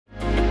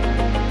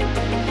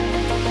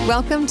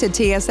Welcome to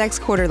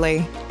TSX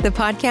Quarterly, the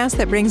podcast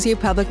that brings you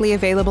publicly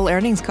available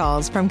earnings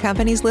calls from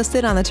companies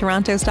listed on the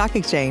Toronto Stock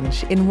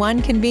Exchange in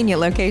one convenient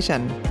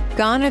location.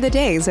 Gone are the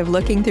days of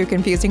looking through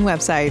confusing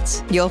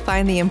websites. You'll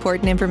find the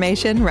important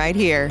information right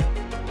here.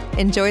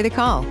 Enjoy the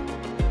call.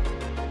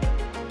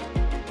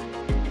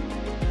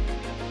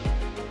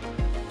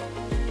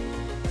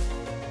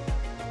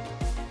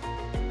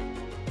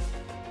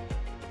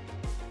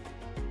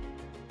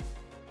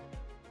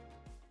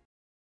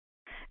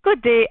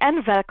 Good day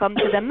and welcome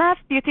to the MAV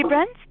Beauty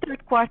Brands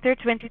third quarter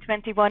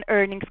 2021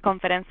 earnings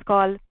conference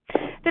call.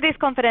 Today's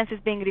conference is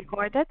being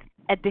recorded.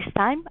 At this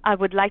time, I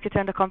would like to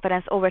turn the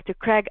conference over to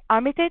Craig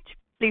Armitage.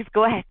 Please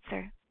go ahead,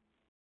 sir.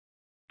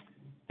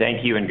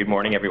 Thank you and good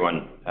morning,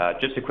 everyone.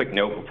 Just a quick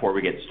note before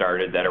we get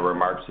started that our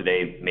remarks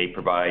today may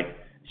provide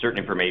certain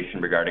information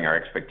regarding our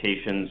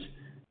expectations,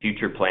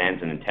 future plans,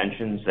 and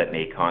intentions that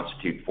may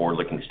constitute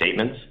forward-looking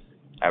statements.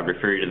 I would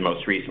refer you to the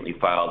most recently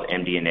filed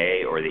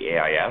MD&A or the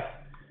AIF,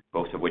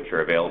 both of which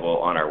are available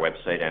on our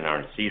website and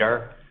on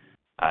SEDAR.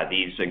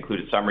 These include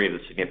a summary of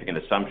the significant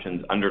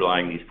assumptions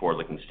underlying these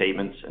forward-looking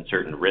statements and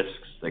certain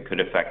risks that could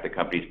affect the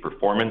company's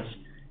performance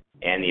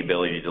and the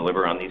ability to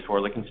deliver on these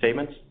forward-looking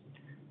statements.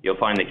 You'll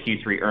find the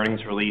Q3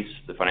 earnings release,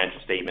 the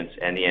financial statements,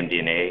 and the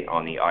MD&A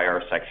on the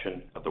IR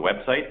section of the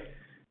website.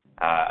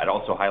 I'd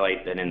also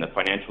highlight that in the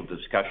financial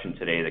discussion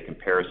today, the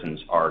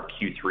comparisons are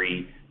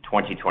Q3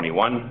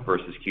 2021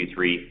 versus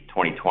Q3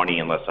 2020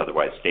 unless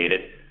otherwise stated.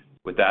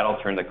 With that,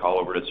 I'll turn the call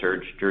over to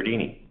Serge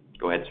Giardini.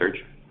 Go ahead,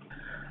 Serge.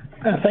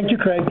 Thank you,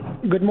 Craig.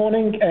 Good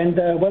morning and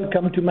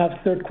welcome to MAV's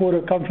third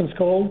quarter conference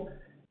call.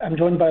 I'm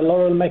joined by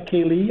Laurel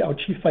MacKay-Lee, our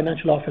Chief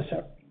Financial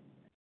Officer.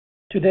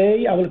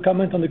 Today, I will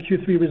comment on the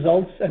Q3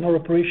 results and our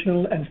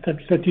operational and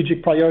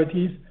strategic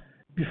priorities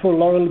before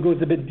Laurel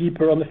goes a bit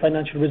deeper on the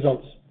financial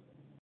results.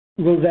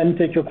 We will then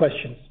take your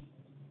questions.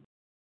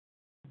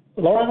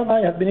 Laurel and I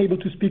have been able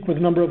to speak with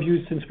a number of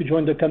you since we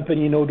joined the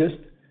company in August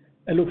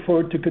and look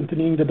forward to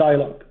continuing the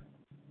dialogue.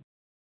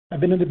 I've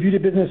been in the beauty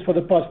business for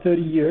the past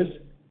 30 years,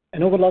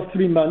 and over the last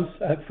 3 months,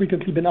 I have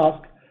frequently been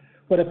asked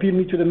what appealed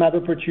me to the MAV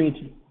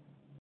opportunity.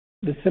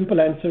 The simple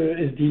answer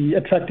is the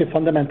attractive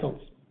fundamentals.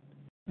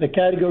 The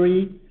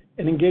category,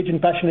 an engaged and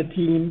passionate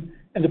team,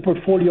 and a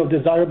portfolio of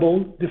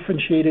desirable,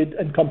 differentiated,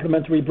 and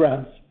complementary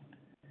brands.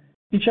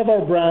 Each of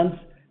our brands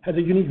has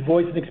a unique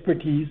voice and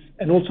expertise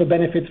and also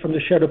benefits from the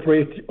shared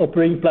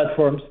operating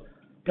platform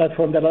that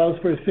allows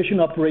for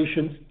efficient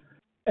operations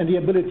and the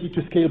ability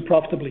to scale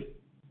profitably.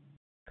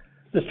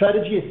 The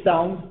strategy is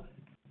sound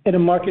in a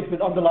market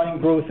with underlying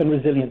growth and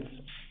resilience.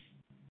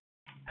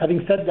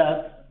 Having said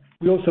that,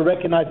 we also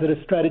recognize that a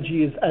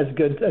strategy is as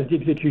good as the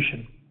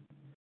execution.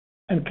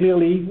 And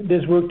clearly,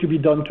 there's work to be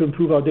done to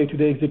improve our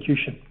day-to-day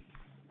execution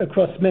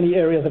across many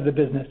areas of the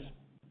business.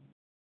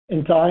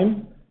 In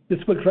time, this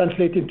will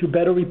translate into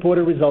better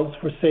reported results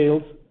for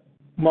sales,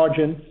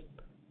 margins,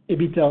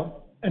 EBITDA,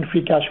 and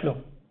free cash flow.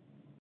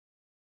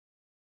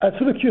 As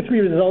for the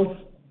Q3 results,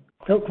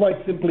 quite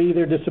simply,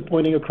 they're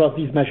disappointing across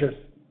these measures.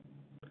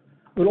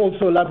 We'll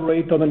also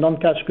elaborate on the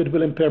non-cash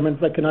goodwill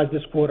impairment recognized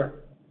this quarter.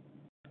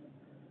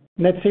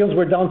 Net sales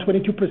were down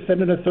 22%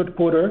 in the third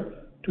quarter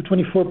to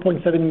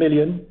 $24.7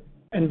 million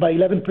and by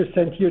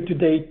 11%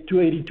 year-to-date to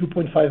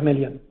 $82.5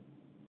 million.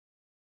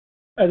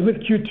 As with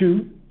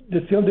Q2,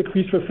 the sales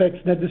decrease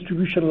reflects net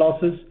distribution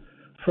losses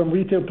from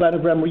retail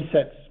planogram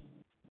resets.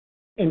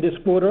 In this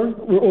quarter,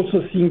 we're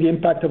also seeing the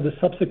impact of the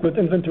subsequent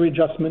inventory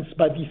adjustments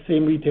by these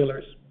same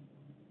retailers.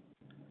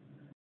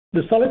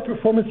 The solid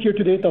performance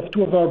year-to-date of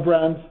 2 of our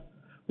brands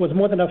was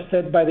more than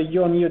offset by the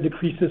year-on-year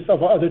decreases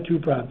of our other 2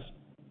 brands.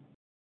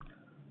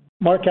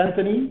 Marc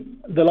Anthony,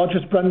 the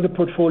largest brand in the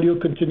portfolio,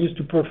 continues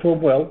to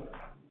perform well,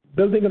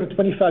 building on a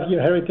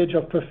 25-year heritage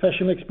of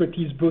professional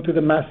expertise brought to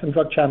the mass and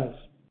drug channels.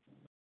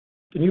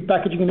 The new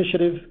packaging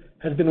initiative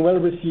has been well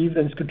received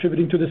and is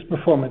contributing to this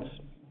performance.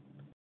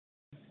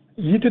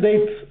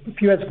 Year-to-date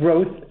POS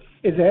growth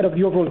is ahead of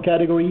the overall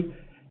category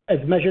as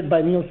measured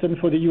by Nielsen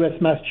for the U.S.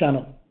 mass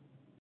channel.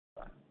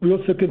 We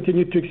also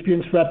continue to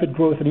experience rapid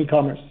growth in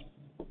e-commerce.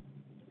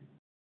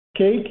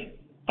 Cake,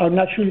 our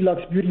Naturally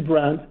Luxe beauty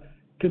brand,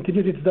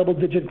 continued its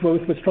double-digit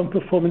growth with strong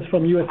performance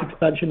from U.S.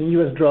 expansion in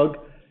U.S. drug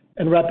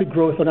and rapid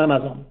growth on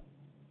Amazon.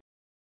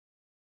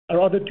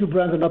 Our other 2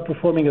 brands are not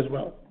performing as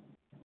well.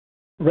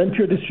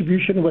 Renpure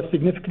distribution was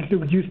significantly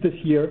reduced this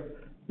year,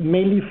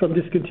 mainly from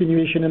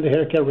discontinuation in the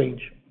hair care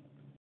range.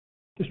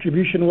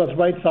 Distribution was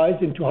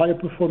right-sized into higher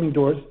performing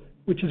doors,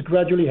 which is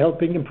gradually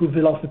helping improve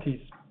velocities.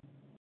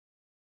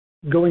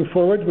 Going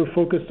forward, we're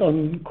focused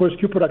on core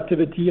SKU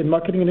productivity and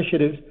marketing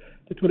initiatives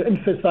that will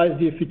emphasize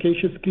the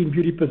efficacious clean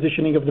beauty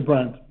positioning of the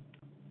brand.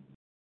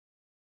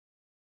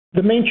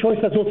 The Main Choice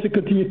has also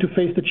continued to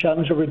face the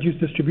challenge of reduced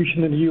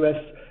distribution in the U.S.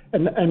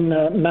 and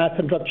mass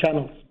and drug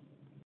channels.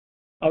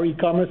 Our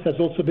e-commerce has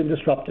also been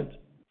disrupted.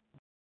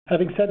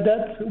 Having said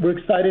that, we're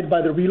excited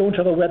by the relaunch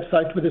of our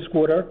website for this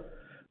quarter,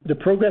 the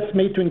progress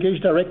made to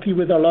engage directly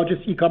with our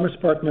largest e-commerce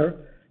partner,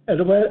 as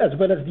well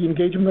as the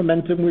engagement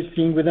momentum we're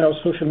seeing within our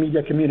social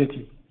media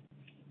community.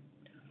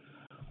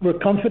 We're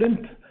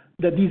confident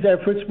that these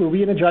efforts will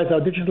re-energize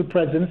our digital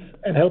presence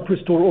and help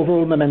restore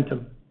overall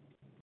momentum.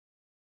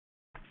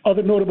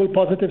 Other notable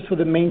positives for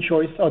the Main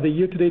Choice are the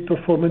year-to-date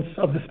performance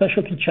of the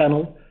specialty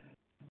channel,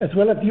 as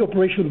well as the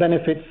operational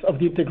benefits of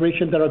the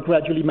integration that are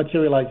gradually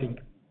materializing.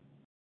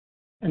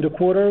 In the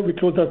quarter, we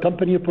closed our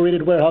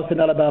company-operated warehouse in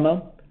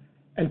Alabama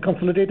and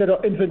consolidated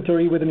our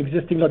inventory with an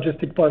existing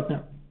logistic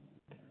partner.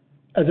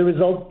 As a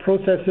result,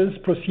 processes,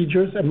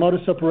 procedures, and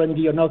modus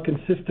operandi are now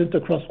consistent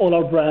across all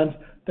our brands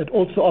that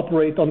also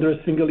operate under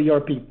a single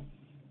ERP.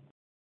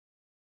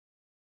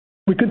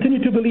 We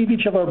continue to believe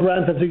each of our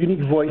brands has a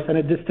unique voice and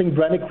a distinct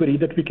brand equity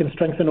that we can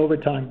strengthen over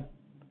time.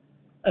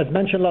 As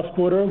mentioned last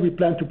quarter, we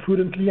plan to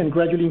prudently and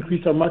gradually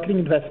increase our marketing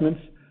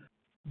investments,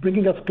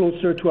 bringing us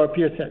closer to our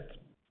peer set.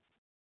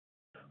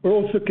 We're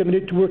also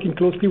committed to working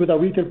closely with our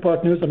retail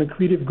partners on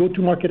accretive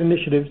go-to-market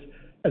initiatives,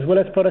 as well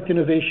as product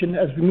innovation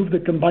as we move the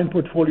combined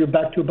portfolio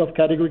back to above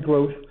category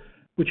growth,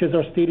 which is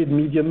our stated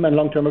medium and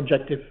long-term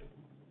objective.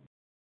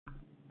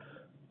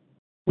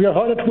 We are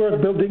hard at work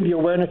building the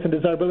awareness and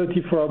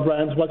desirability for our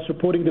brands while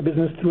supporting the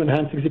business through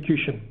enhanced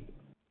execution.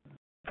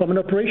 From an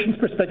operations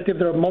perspective,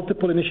 there are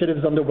multiple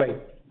initiatives underway.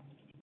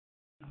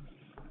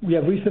 We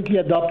have recently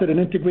adopted an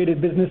integrated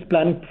business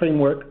planning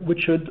framework,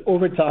 which should,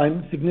 over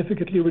time,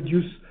 significantly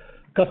reduce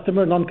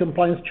customer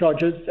non-compliance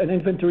charges and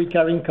inventory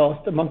carrying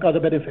costs, among other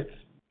benefits.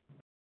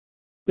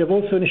 We have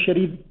also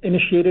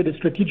initiated a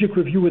strategic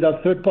review with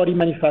our third-party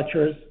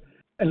manufacturers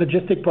and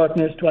logistic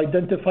partners to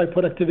identify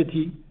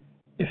productivity,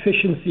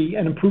 efficiency,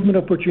 and improvement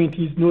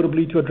opportunities,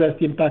 notably to address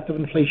the impact of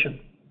inflation.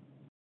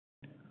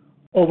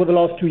 Over the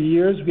last 2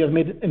 years, we have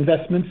made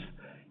investments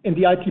in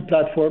the IT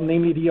platform,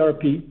 namely the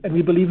ERP, and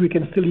we believe we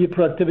can still yield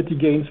productivity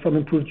gains from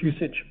improved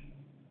usage.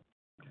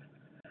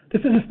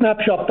 This is a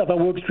snapshot of our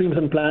work streams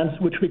and plans,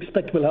 which we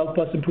expect will help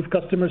us improve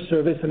customer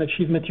service and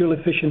achieve material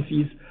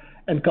efficiencies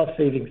and cost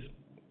savings.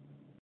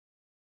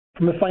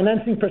 From a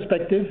financing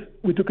perspective,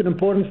 we took an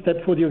important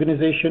step for the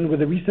organization with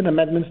the recent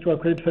amendments to our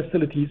credit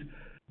facilities,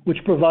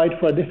 which provide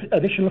for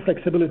additional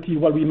flexibility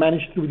while we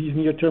manage through these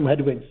near-term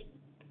headwinds.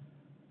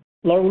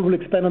 Laurel will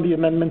expand on the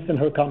amendments in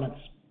her comments.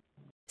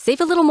 Save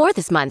a little more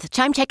this month.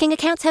 Chime checking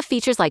accounts have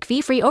features like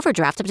fee-free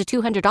overdraft up to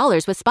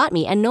 $200 with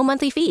SpotMe and no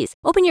monthly fees.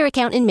 Open your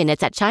account in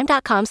minutes at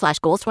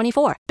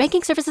chime.com/goals24.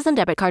 Banking services and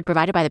debit card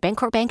provided by the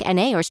Bancorp Bank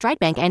N.A. or Stride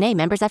Bank N.A.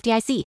 members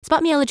FDIC.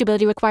 SpotMe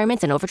eligibility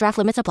requirements and overdraft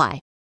limits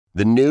apply.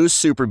 The new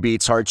Super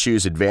Beats Heart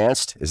Chews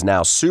Advanced is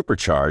now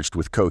supercharged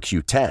with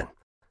CoQ10.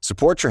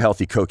 Support your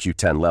healthy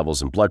CoQ10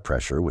 levels and blood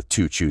pressure with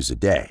 2 chews a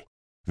day.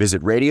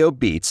 Visit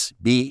RadioBeats,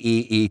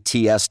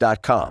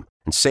 BEETS.com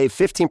and save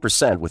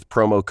 15% with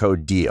promo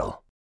code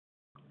DEAL.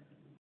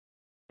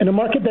 In a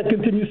market that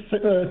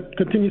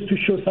continues to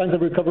show signs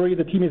of recovery,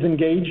 the team is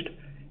engaged,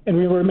 and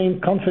we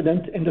remain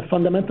confident in the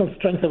fundamental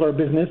strength of our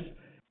business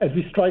as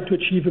we strive to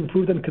achieve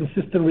improved and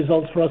consistent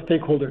results for our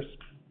stakeholders.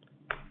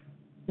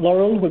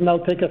 Laurel will now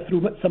take us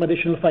through some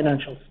additional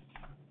financials.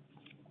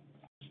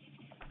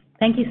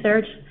 Thank you,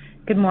 Serge.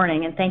 Good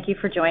morning, and thank you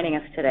for joining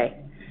us today.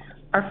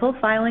 Our full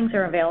filings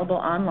are available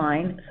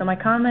online, so my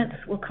comments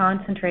will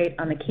concentrate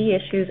on the key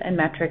issues and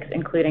metrics,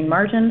 including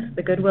margins,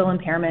 the goodwill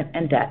impairment,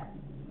 and debt.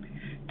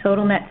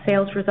 Total net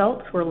sales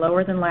results were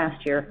lower than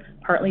last year,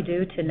 partly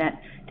due to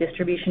net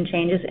distribution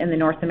changes in the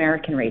North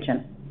American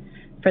region.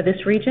 For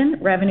this region,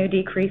 revenue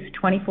decreased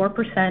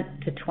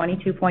 24% to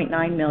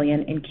 $22.9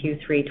 million in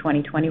Q3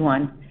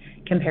 2021,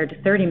 compared to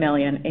 $30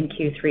 million in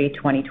Q3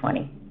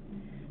 2020.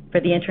 For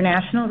the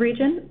international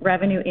region,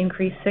 revenue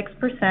increased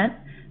 6%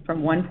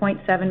 from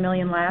 $1.7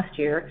 million last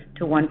year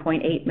to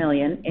 $1.8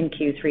 million in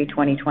Q3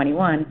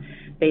 2021,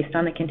 based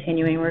on the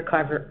continuing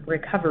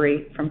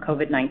recovery from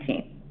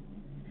COVID-19.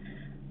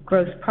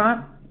 Gross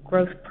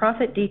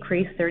profit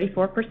decreased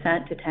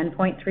 34% to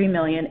 $10.3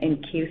 million in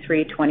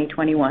Q3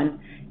 2021,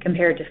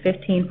 compared to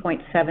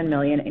 $15.7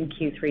 million in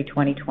Q3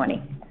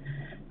 2020.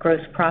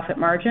 Gross profit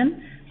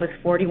margin was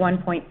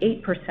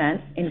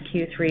 41.8% in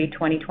Q3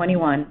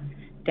 2021,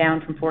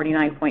 down from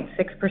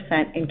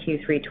 49.6% in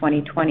Q3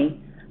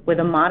 2020, with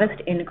a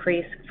modest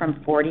increase from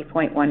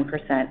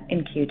 40.1%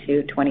 in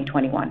Q2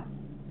 2021.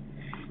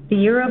 The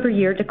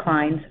year-over-year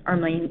declines are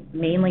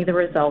mainly the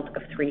result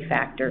of 3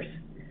 factors.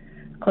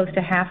 Close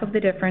to half of the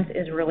difference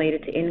is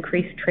related to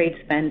increased trade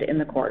spend in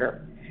the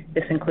quarter.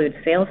 This includes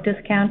sales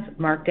discounts,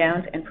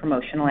 markdowns, and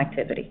promotional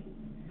activity.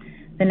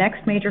 The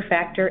next major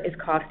factor is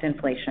cost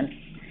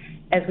inflation.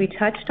 As we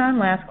touched on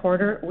last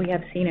quarter, we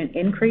have seen an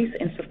increase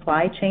in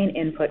supply chain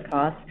input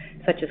costs,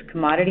 such as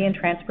commodity and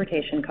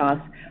transportation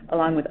costs,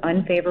 along with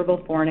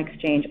unfavorable foreign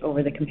exchange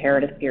over the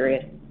comparative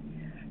period.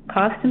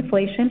 Cost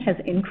inflation has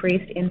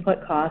increased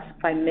input costs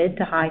by mid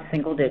to high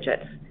single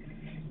digits.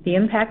 The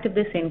impact of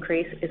this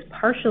increase is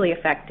partially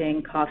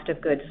affecting cost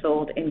of goods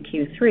sold in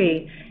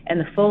Q3, and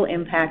the full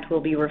impact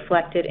will be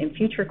reflected in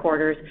future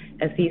quarters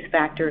as these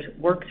factors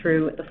work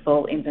through the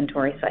full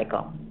inventory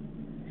cycle.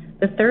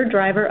 The third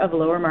driver of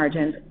lower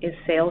margins is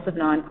sales of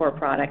non-core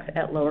products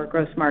at lower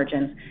gross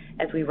margins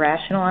as we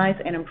rationalize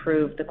and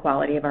improve the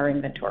quality of our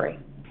inventory.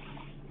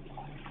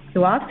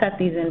 To offset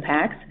these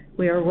impacts,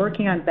 We are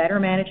working on better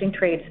managing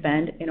trade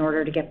spend in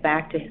order to get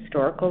back to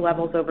historical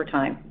levels over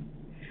time.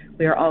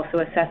 We are also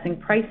assessing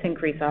price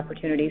increase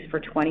opportunities for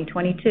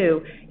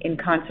 2022 in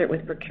concert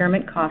with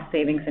procurement cost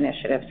savings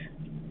initiatives.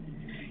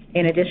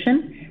 In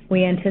addition,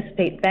 we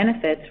anticipate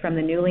benefits from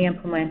the newly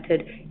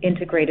implemented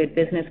integrated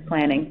business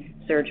planning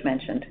Serge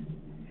mentioned.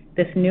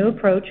 This new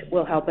approach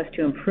will help us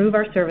to improve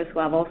our service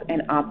levels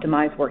and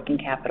optimize working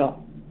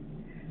capital.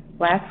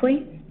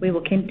 Lastly, we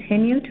will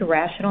continue to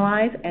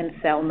rationalize and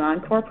sell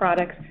non-core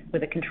products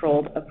with a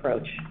controlled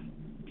approach.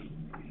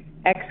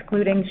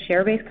 Excluding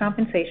share-based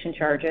compensation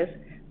charges,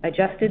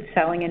 adjusted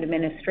selling and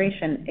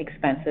administration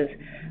expenses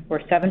were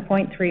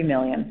 $7.3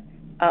 million,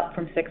 up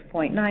from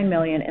 $6.9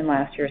 million in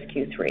last year's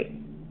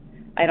Q3.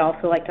 I'd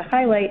also like to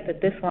highlight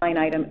that this line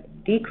item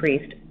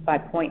decreased by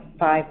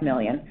 $0.5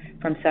 million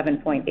from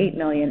 $7.8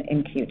 million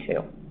in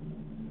Q2.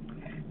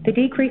 The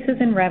decreases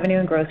in revenue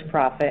and gross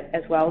profit,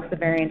 as well as the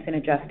variance in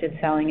adjusted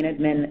selling and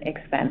admin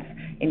expense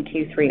in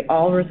Q3,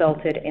 all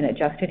resulted in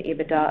adjusted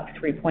EBITDA of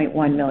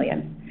 $3.1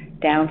 million,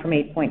 down from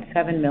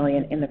 $8.7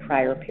 million in the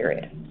prior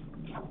period.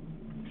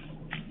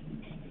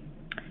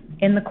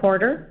 In the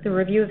quarter, the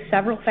review of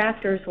several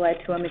factors led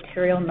to a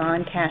material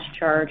non-cash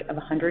charge of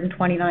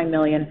 $129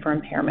 million for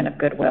impairment of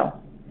goodwill.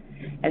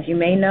 As you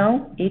may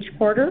know, each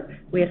quarter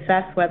we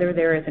assess whether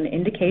there is an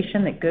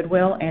indication that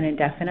goodwill and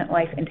indefinite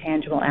life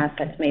intangible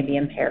assets may be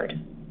impaired.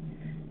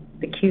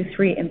 The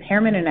Q3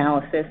 impairment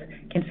analysis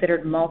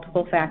considered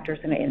multiple factors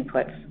and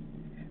inputs.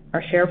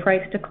 Our share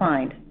price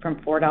declined from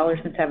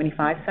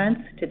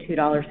 $4.75 to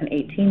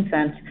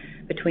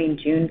 $2.18 between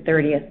June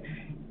 30th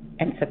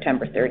and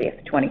September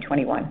 30th,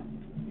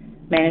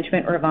 2021.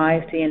 Management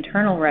revised the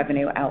internal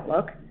revenue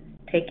outlook,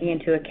 taking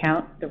into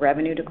account the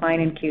revenue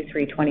decline in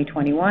Q3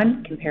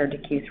 2021 compared to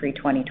Q3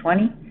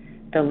 2020,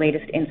 the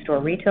latest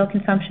in-store retail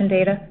consumption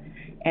data,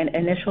 and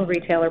initial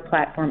retailer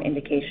platform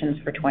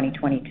indications for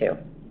 2022.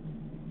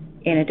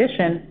 In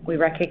addition, we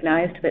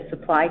recognized that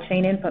supply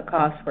chain input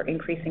costs were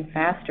increasing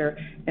faster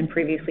than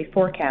previously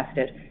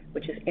forecasted,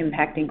 which is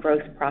impacting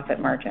gross profit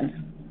margins.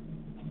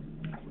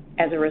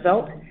 As a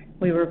result,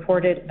 we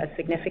reported a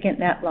significant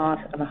net loss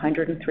of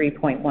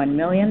 $103.1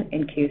 million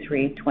in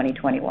Q3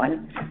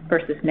 2021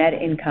 versus net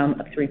income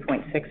of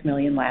 $3.6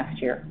 million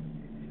last year.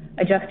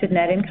 Adjusted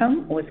net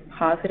income was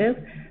positive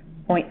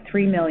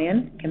 $0.3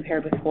 million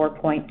compared with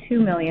 $4.2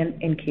 million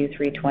in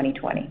Q3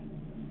 2020.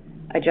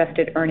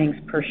 Adjusted earnings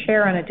per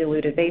share on a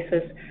diluted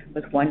basis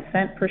was 1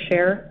 cent per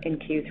share in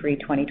Q3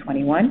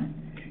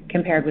 2021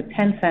 compared with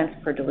 10 cents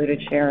per diluted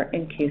share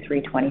in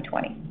Q3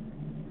 2020.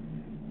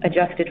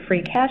 Adjusted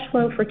free cash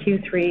flow for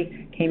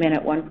Q3 came in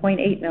at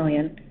 $1.8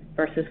 million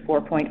versus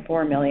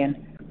 $4.4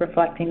 million,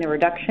 reflecting the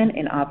reduction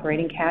in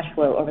operating cash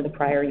flow over the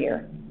prior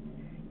year.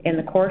 In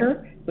the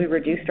quarter, we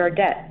reduced our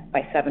debt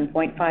by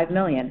 $7.5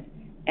 million,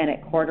 and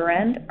at quarter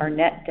end, our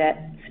net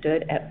debt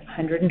stood at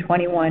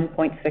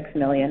 $121.6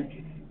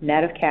 million,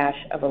 net of cash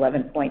of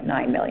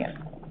 $11.9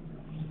 million.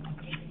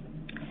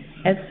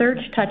 As Serge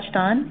touched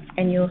on,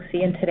 and you'll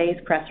see in today's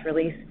press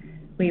release,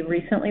 we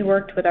recently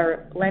worked with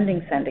our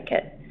lending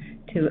syndicate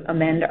to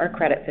amend our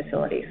credit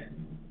facilities.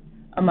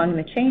 Among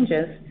the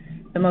changes,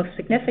 the most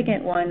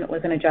significant one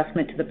was an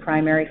adjustment to the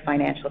primary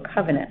financial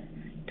covenant,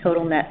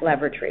 total net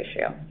leverage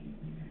ratio.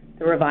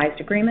 The revised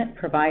agreement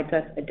provides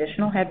us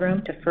additional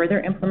headroom to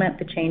further implement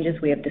the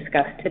changes we have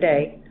discussed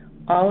today,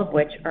 all of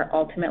which are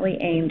ultimately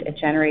aimed at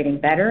generating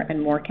better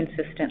and more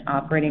consistent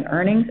operating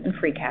earnings and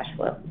free cash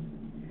flow.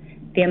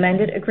 The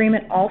amended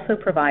agreement also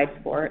provides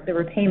for the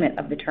repayment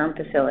of the term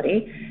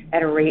facility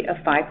at a rate of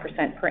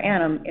 5% per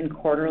annum in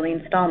quarterly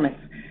installments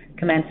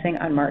commencing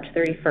on March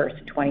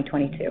 31st,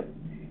 2022,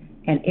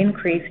 and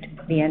increased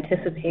the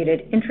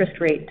anticipated interest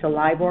rate to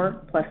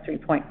LIBOR plus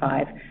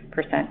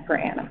 3.5% per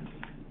annum.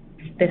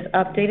 This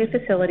updated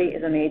facility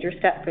is a major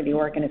step for the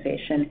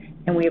organization,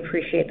 and we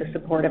appreciate the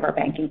support of our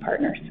banking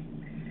partners.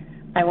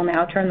 I will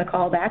now turn the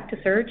call back to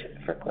Serge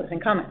for closing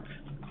comments.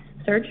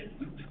 Serge?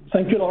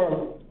 Thank you,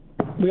 Laura.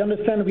 We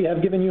understand we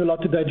have given you a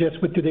lot to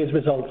digest with today's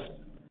results.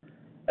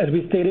 As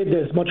we stated,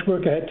 there's much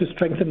work ahead to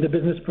strengthen the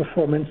business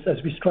performance as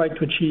we strive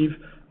to achieve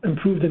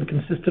improved and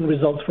consistent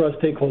results for our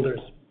stakeholders.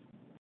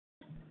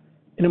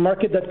 In a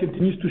market that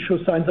continues to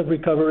show signs of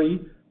recovery,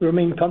 we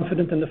remain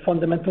confident in the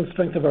fundamental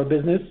strength of our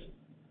business,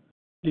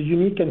 the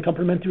unique and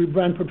complementary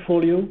brand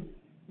portfolio,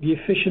 the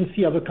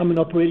efficiency of a common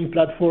operating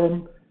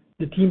platform,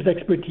 the team's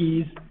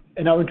expertise,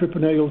 and our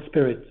entrepreneurial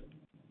spirit.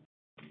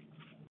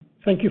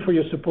 Thank you for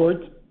your support.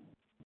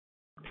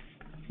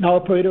 Now,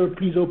 operator,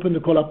 please open the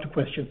call up to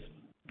questions.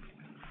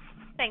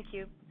 Thank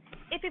you.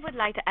 If you would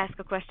like to ask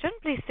a question,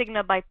 please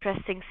signal by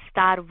pressing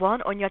 *1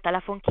 on your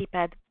telephone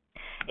keypad.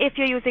 If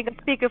you're using a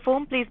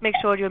speakerphone, please make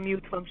sure your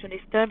mute function is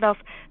turned off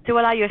to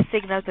allow your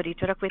signal to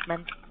reach your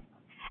equipment.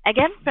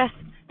 Again, press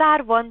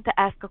 *1 to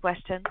ask a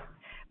question.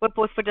 We'll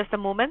pause for just a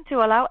moment to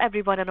allow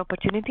everyone an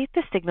opportunity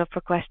to signal for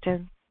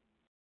questions.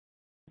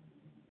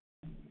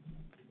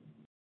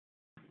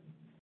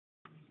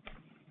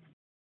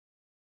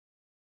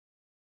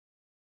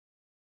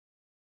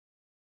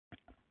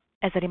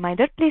 As a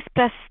reminder, please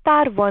press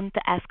 *1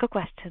 to ask a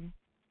question.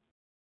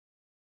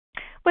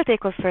 We'll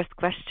take our first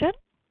question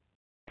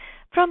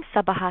from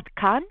Sabahat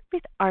Khan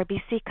with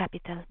RBC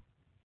Capital.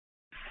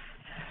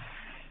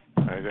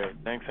 All right, great.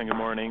 Thanks and good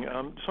morning.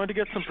 Just wanted to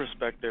get some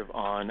perspective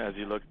on, as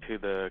you look to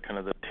the kind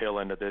of the tail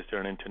end of this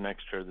year and into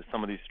next year,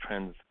 some of these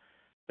trends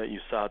that you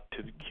saw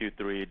to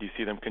Q3. Do you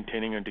see them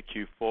continuing into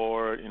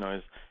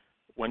Q4?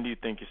 When do you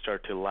think you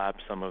start to lap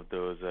some of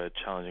those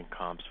challenging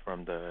comps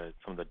from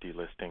some of the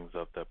delistings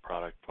of the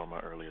product from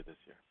earlier this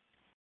year?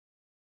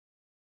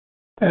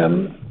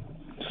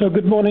 So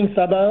good morning,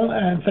 Sabah,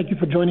 and thank you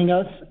for joining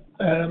us.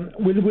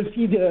 We'll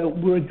see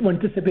we're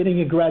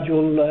anticipating a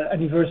gradual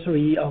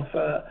anniversary of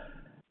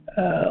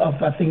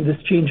I think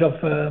this change of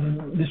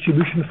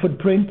distribution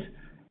footprint.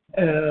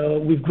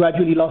 We've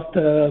gradually lost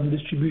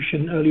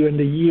distribution earlier in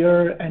the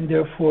year, and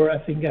therefore I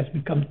think as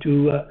we come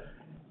to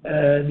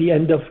the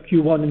end of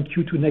Q1 and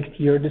Q2 next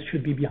year, this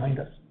should be behind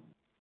us.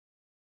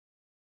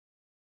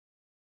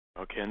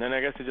 Okay, and then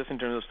I guess just in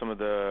terms of some of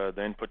the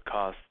input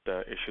cost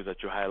issues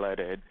that you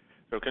highlighted,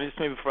 so can you just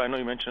maybe I know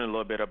you mentioned a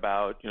little bit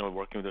about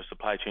working with their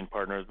supply chain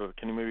partners, but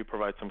can you maybe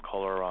provide some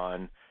color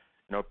on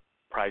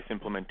price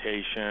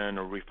implementation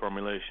or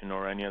reformulation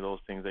or any of those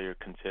things that you're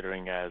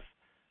considering as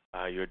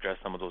you address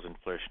some of those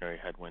inflationary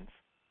headwinds?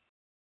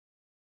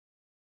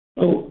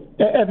 So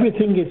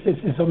everything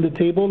is on the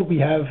table. We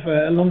have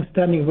a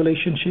long-standing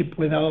relationship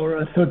with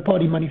our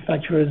third-party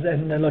manufacturers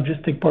and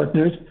logistic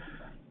partners,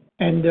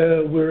 and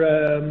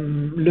we're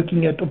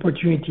looking at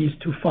opportunities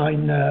to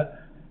find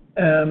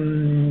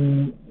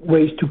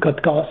ways to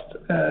cut costs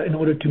in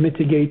order to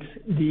mitigate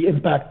the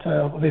impact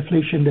of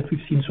inflation that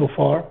we've seen so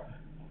far.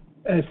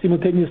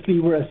 Simultaneously,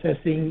 we're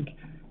assessing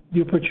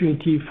the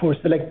opportunity for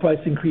select price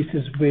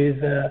increases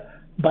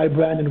by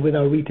brand and with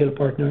our retail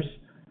partners.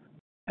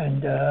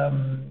 And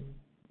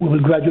we will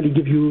gradually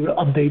give you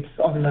updates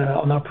on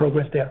our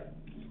progress there.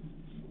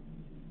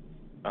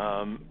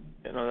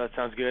 That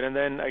sounds good. And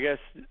then I guess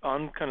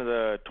on kind of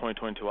the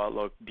 2022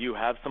 outlook, do you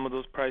have some of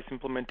those price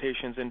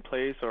implementations in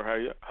place, or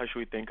how should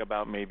we think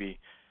about maybe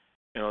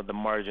the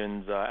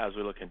margins as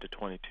we look into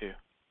 2022?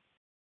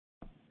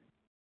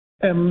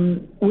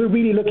 We're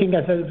really looking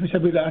at, as we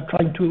said, we are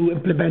trying to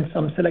implement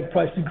some select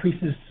price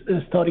increases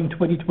starting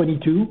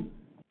 2022,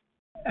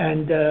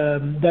 and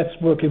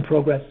that's work in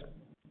progress.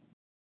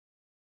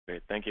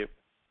 Great, thank you.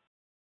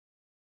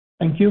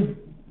 Thank you.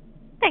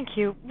 Thank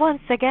you.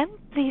 Once again,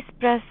 please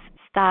press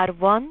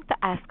 *1 to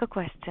ask a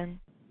question.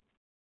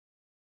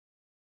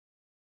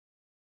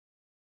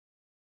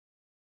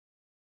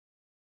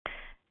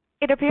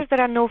 It appears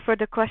there are no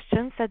further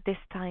questions at this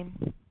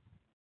time.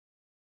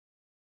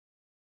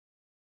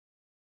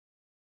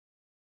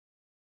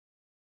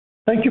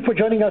 Thank you for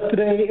joining us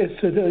today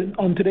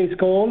on today's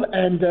call,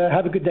 and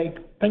have a good day.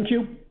 Thank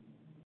you.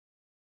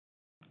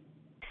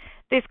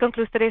 This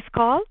concludes today's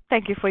call.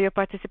 Thank you for your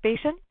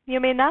participation.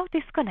 You may now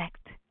disconnect.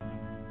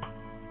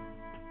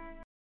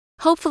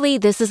 Hopefully,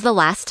 this is the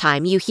last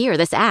time you hear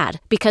this ad,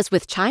 because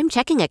with Chime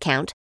Checking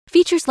Account,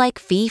 features like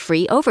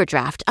fee-free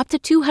overdraft up to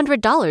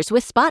 $200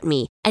 with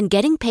SpotMe and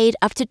getting paid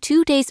up to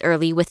 2 days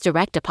early with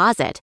direct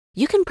deposit,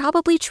 you can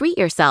probably treat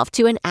yourself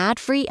to an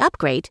ad-free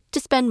upgrade to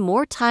spend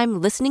more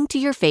time listening to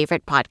your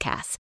favorite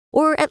podcasts,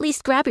 or at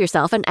least grab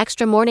yourself an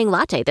extra morning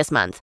latte this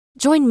month.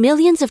 Join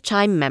millions of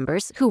Chime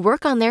members who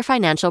work on their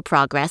financial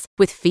progress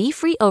with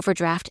fee-free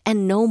overdraft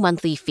and no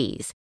monthly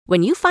fees.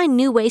 When you find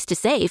new ways to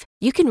save,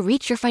 you can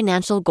reach your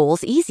financial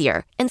goals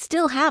easier and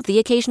still have the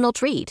occasional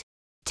treat.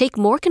 Take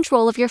more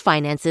control of your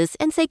finances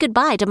and say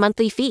goodbye to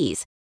monthly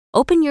fees.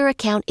 Open your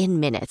account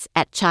in minutes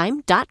at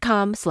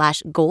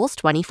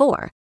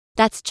chime.com/goals24.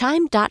 That's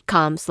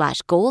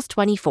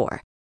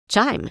chime.com/goals24.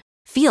 Chime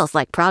feels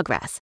like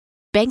progress.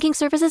 Banking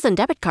services and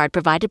debit card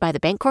provided by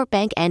the Bancorp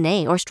Bank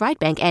N.A. or Stride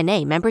Bank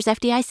N.A. members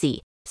FDIC.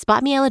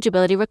 SpotMe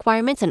eligibility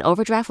requirements and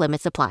overdraft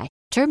limits apply.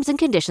 Terms and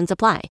conditions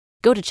apply.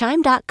 Go to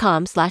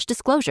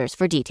chime.com/disclosures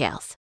for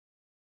details.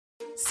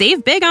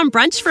 Save big on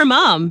brunch for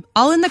mom,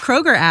 all in the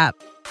Kroger app.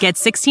 Get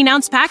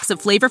 16-ounce packs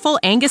of flavorful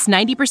Angus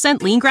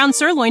 90% lean ground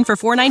sirloin for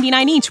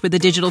 $4.99 each with a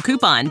digital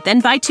coupon. Then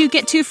buy 2,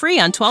 get 2 free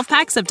on 12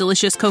 packs of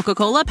delicious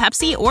Coca-Cola,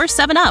 Pepsi, or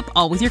 7-Up,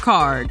 all with your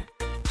card.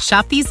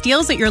 Shop these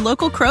deals at your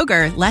local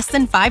Kroger, less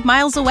than 5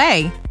 miles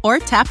away. Or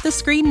tap the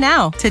screen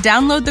now to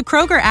download the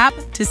Kroger app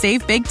to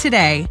save big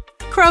today.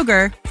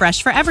 Kroger,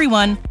 fresh for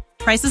everyone.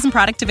 Prices and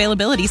product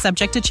availability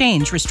subject to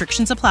change.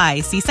 Restrictions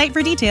apply. See site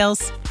for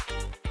details.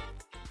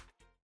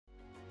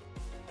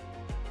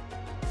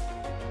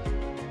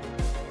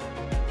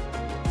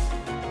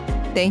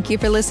 Thank you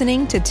for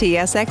listening to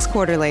TSX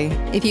Quarterly.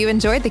 If you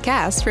enjoyed the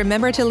cast,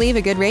 remember to leave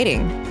a good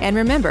rating. And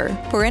remember,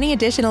 for any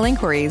additional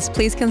inquiries,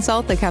 please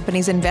consult the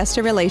company's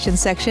investor relations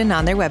section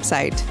on their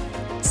website.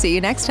 See you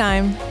next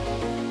time.